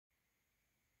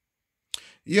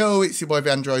Yo, it's your boy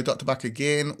the Android Doctor back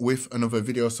again with another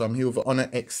video. So I'm here with the Honor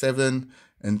X7,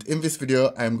 and in this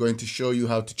video I am going to show you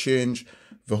how to change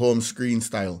the home screen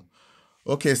style.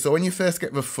 Okay, so when you first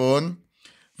get the phone,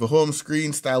 the home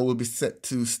screen style will be set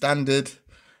to standard,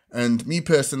 and me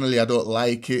personally, I don't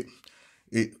like it.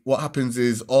 What happens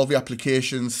is all the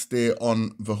applications stay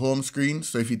on the home screen.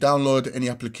 So if you download any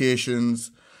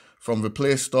applications from the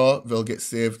Play Store, they'll get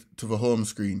saved to the home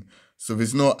screen. So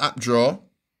there's no app drawer.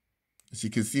 As you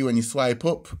can see, when you swipe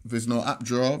up, there's no app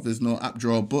drawer. There's no app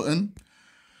drawer button.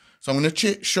 So I'm going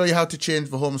to show you how to change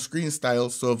the home screen style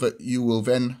so that you will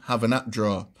then have an app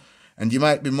drawer. And you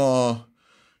might be more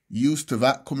used to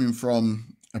that coming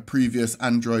from a previous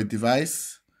Android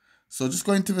device. So just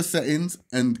go into the settings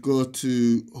and go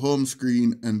to home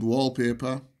screen and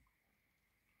wallpaper.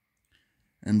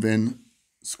 And then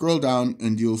scroll down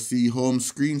and you'll see home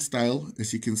screen style.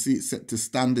 As you can see, it's set to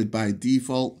standard by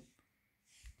default.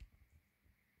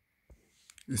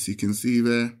 As you can see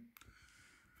there.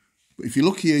 But if you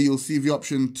look here, you'll see the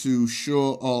option to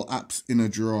show all apps in a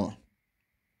drawer.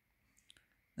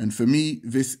 And for me,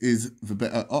 this is the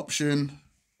better option.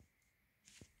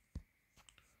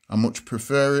 I much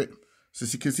prefer it. So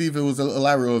as you can see, there was a little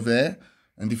arrow there.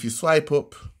 And if you swipe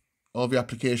up, all the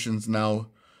applications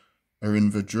now are in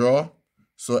the drawer.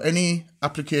 So any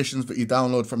applications that you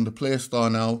download from the Play Store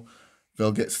now,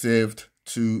 they'll get saved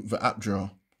to the app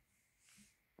drawer.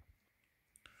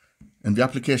 And the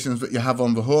applications that you have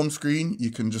on the home screen,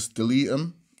 you can just delete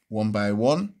them one by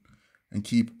one and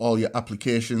keep all your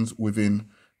applications within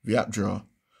the app drawer.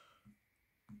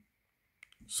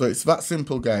 So it's that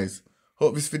simple, guys.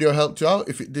 Hope this video helped you out.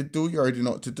 If it did, you already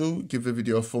know what to do. Give the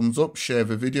video a thumbs up, share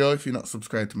the video. If you're not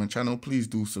subscribed to my channel, please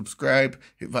do subscribe.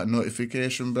 Hit that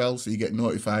notification bell so you get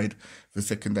notified the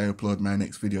second I upload my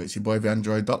next video. It's your boy, the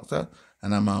Android Doctor,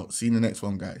 and I'm out. See you in the next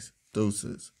one, guys.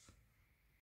 Doses.